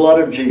of the blood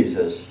of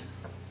Jesus,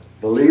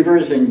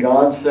 believers in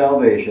God's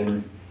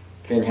salvation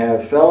can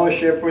have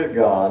fellowship with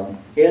God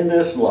in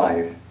this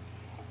life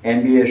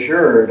and be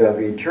assured of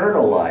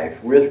eternal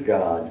life with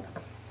God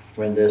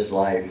when this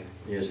life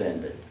is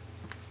ended.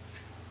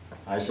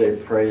 I say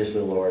praise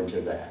the Lord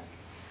to that,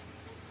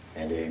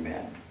 and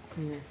amen.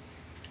 Amen.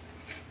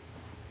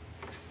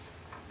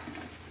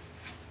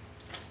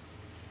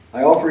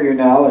 I offer you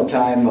now a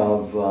time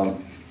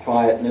of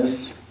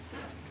quietness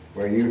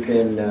where you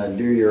can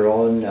do your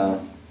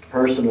own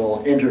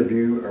personal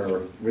interview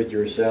or with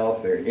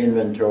yourself or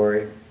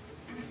inventory.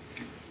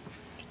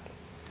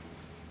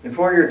 And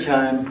for your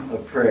time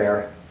of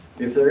prayer,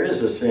 if there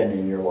is a sin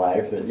in your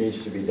life that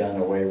needs to be done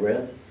away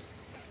with,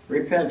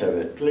 repent of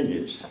it,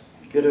 please.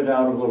 Get it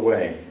out of the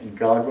way, and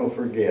God will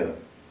forgive,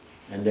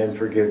 and then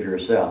forgive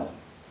yourself.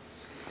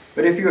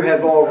 But if you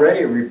have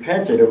already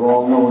repented of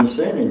all known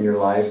sin in your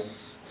life,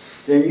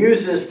 then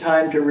use this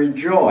time to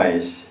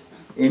rejoice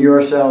in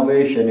your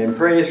salvation and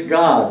praise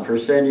God for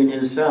sending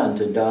his Son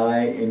to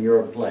die in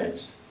your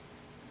place.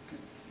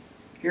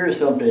 Here's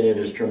something that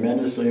is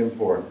tremendously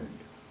important.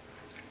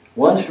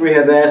 Once we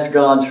have asked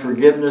God's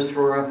forgiveness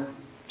for a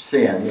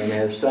sin and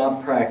have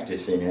stopped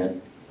practicing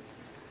it,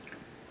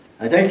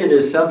 I think it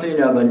is something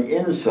of an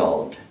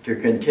insult to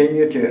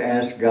continue to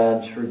ask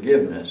God's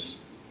forgiveness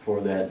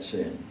for that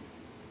sin.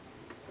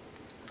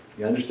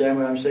 You understand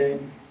what I'm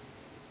saying?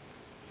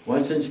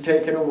 Once it's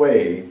taken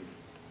away,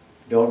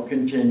 don't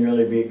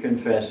continually be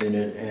confessing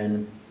it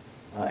and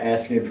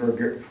asking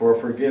for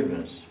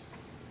forgiveness.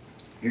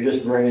 You're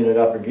just bringing it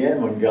up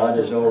again when God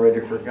has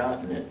already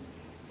forgotten it.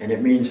 And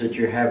it means that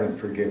you haven't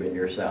forgiven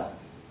yourself.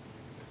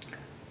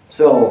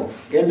 So,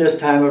 in this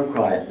time of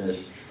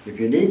quietness, if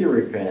you need to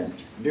repent,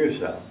 do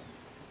so.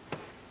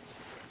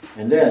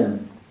 And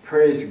then,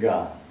 praise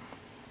God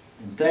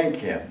and thank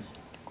Him.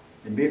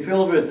 And be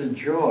filled with the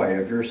joy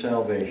of your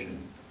salvation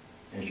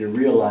as you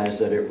realize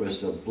that it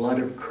was the blood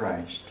of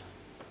Christ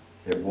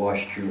that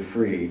washed you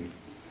free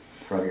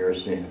from your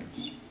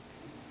sins.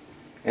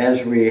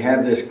 As we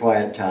have this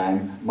quiet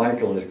time,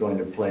 Michael is going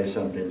to play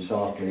something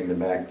softly in the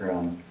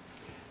background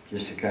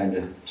just to kind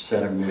of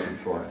set a mood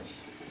for us.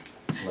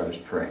 Let us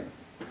pray.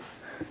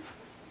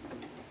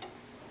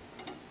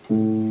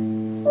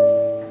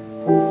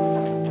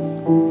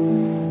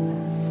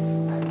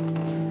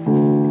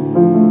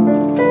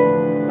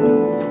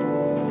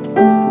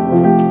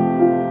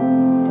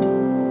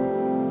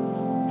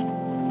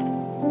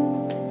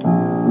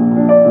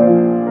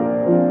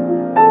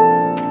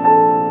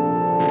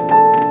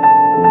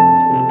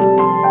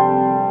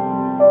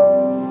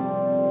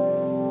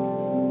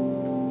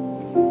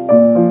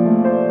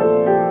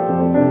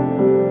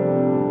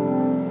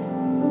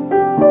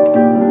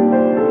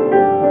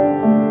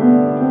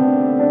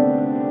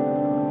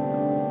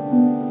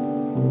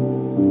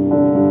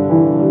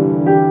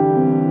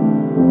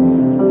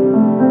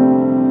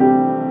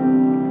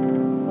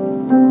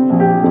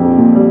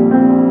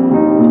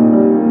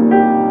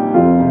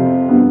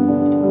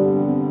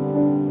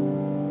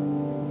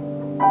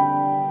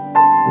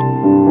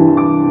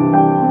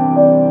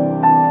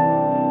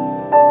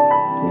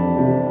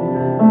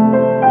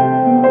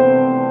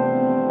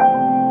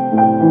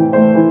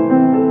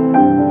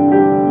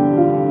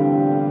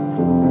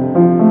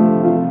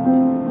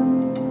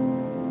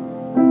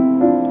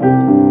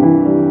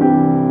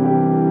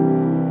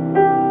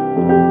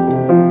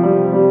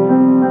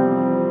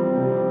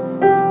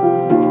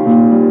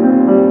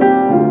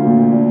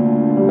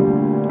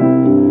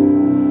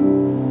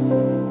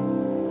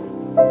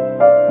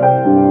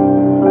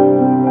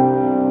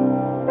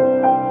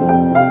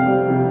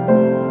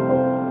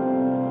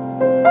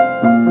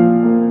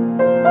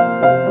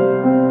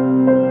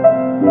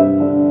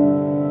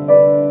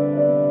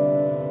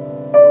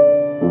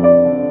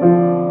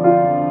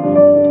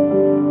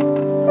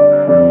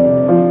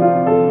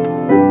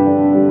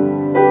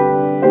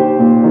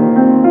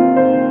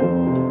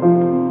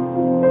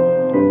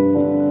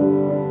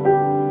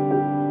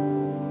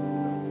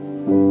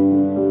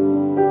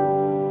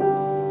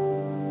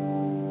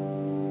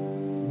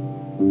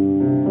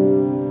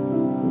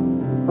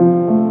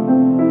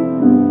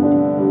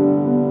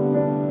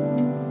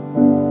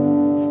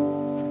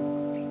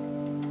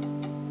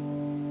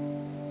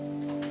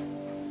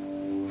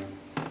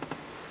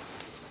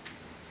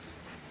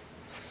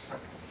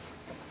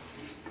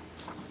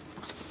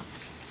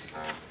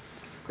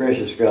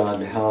 Gracious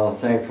God, how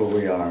thankful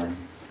we are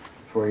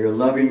for your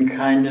loving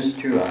kindness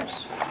to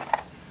us.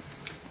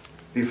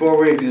 Before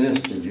we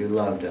existed, you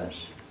loved us.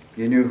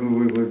 You knew who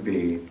we would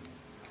be.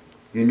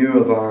 You knew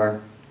of our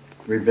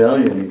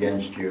rebellion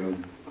against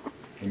you,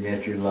 and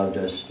yet you loved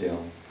us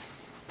still.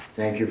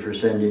 Thank you for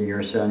sending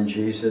your Son,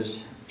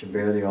 Jesus, to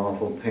bear the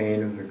awful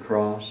pain of the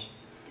cross,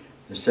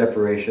 the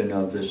separation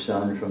of the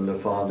Son from the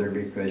Father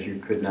because you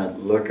could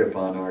not look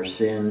upon our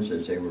sins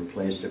as they were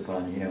placed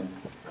upon him.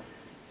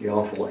 The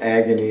awful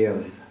agony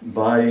of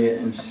body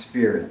and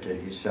spirit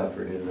that he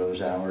suffered in those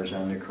hours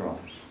on the cross.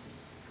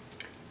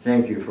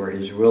 Thank you for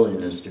his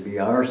willingness to be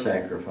our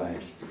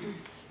sacrifice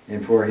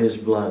and for his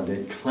blood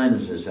that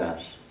cleanses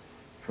us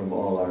from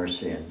all our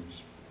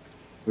sins.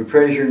 We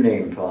praise your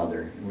name,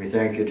 Father, and we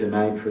thank you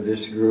tonight for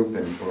this group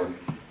and for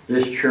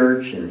this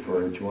church and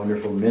for its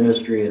wonderful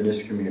ministry in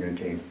this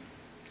community.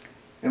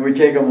 And we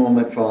take a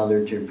moment,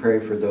 Father, to pray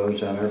for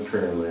those on our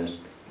prayer list,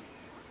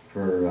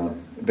 for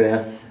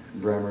Beth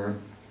Bremer,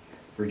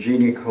 for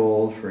Jeannie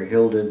Cole, for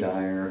Hilda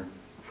Dyer,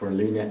 for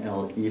Lena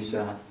L.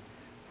 Isa,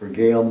 for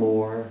Gail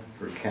Moore,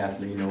 for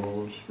Kathleen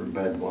Knowles, for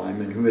Bud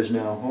Wyman, who is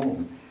now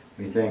home.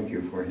 We thank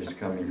you for his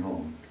coming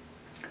home.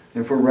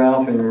 And for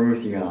Ralph and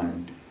Ruth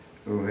Young,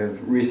 who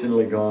have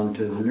recently gone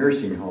to the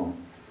nursing home.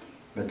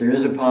 But there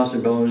is a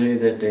possibility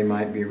that they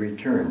might be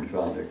returned,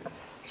 Father.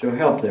 So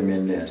help them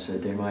in this,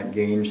 that they might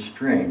gain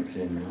strength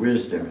and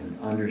wisdom and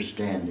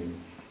understanding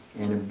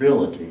and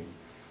ability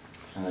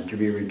to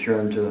be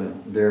returned to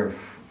their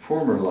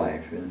former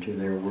life and to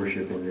their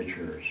worship in the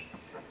church.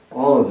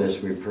 All of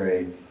this we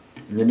pray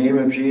in the name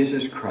of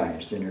Jesus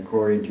Christ and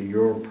according to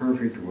your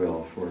perfect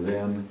will for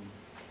them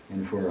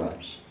and for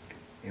us.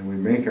 And we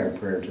make our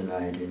prayer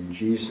tonight in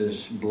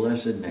Jesus'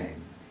 blessed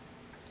name.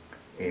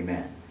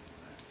 Amen.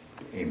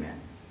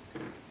 Amen.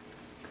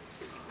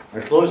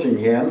 Our closing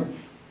hymn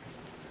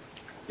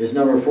is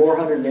number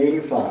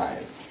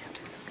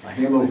 485, a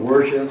hymn of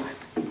worship,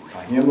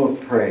 a hymn of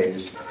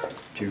praise.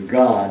 To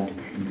God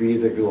be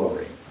the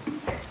glory.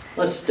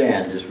 Let's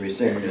stand as we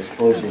sing this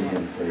closing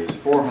hymn, please.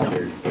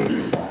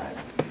 485.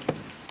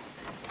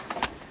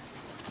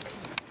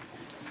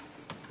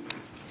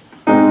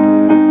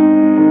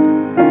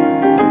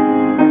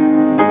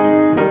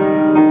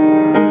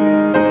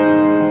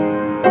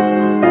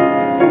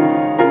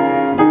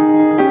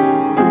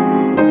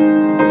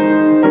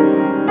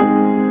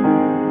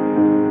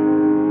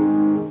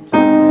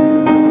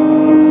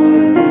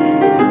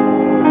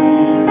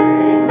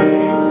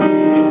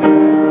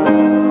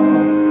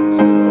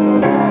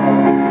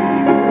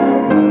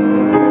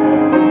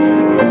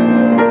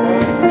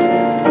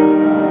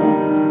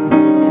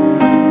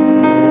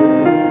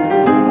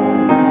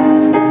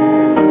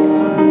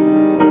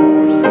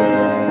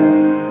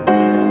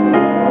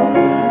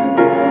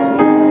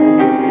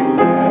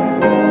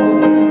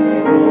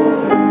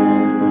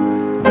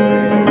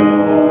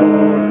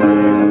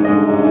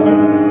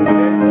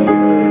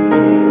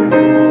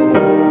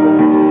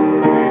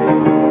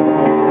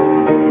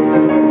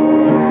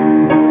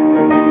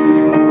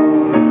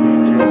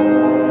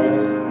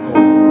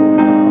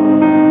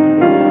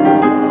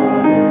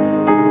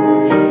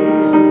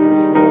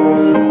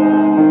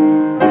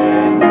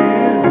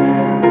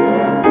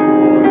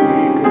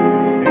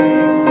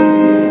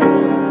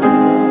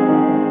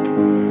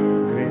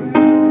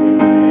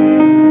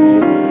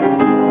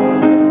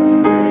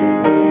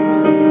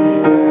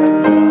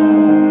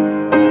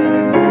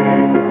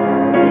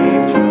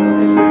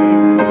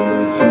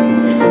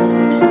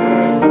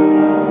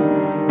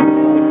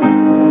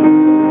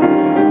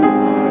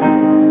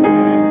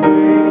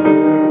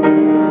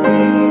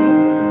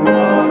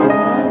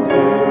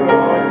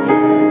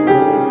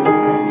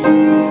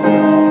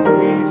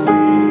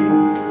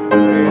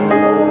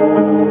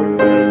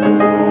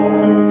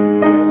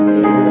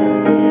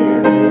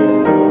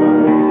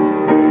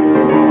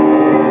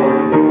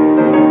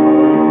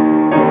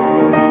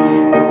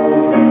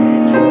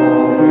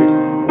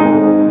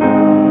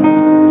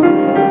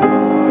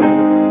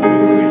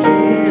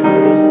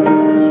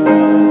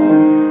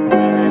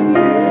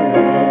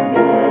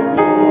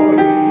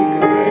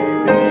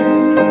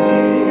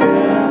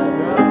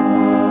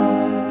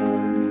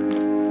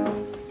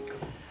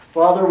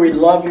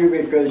 love you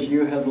because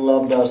you have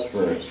loved us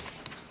first.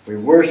 We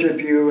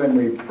worship you and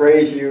we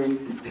praise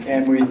you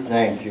and we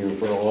thank you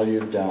for all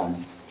you've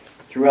done.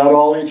 Throughout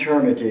all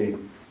eternity,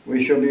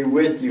 we shall be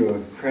with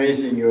you,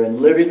 praising you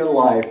and living a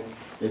life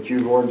that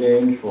you've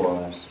ordained for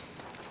us.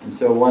 And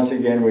so once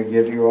again, we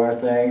give you our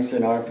thanks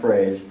and our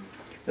praise,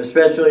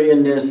 especially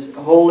in this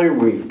Holy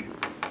Week,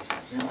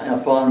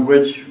 upon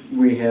which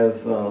we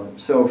have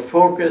so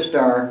focused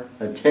our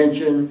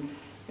attention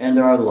and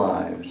our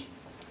lives.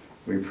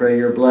 We pray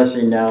your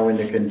blessing now in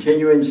the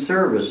continuing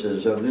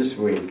services of this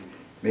week.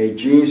 May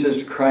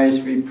Jesus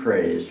Christ be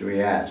praised,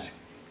 we ask.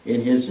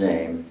 In his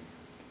name,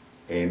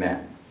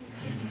 amen.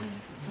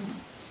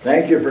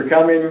 Thank you for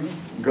coming.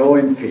 Go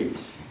in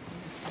peace.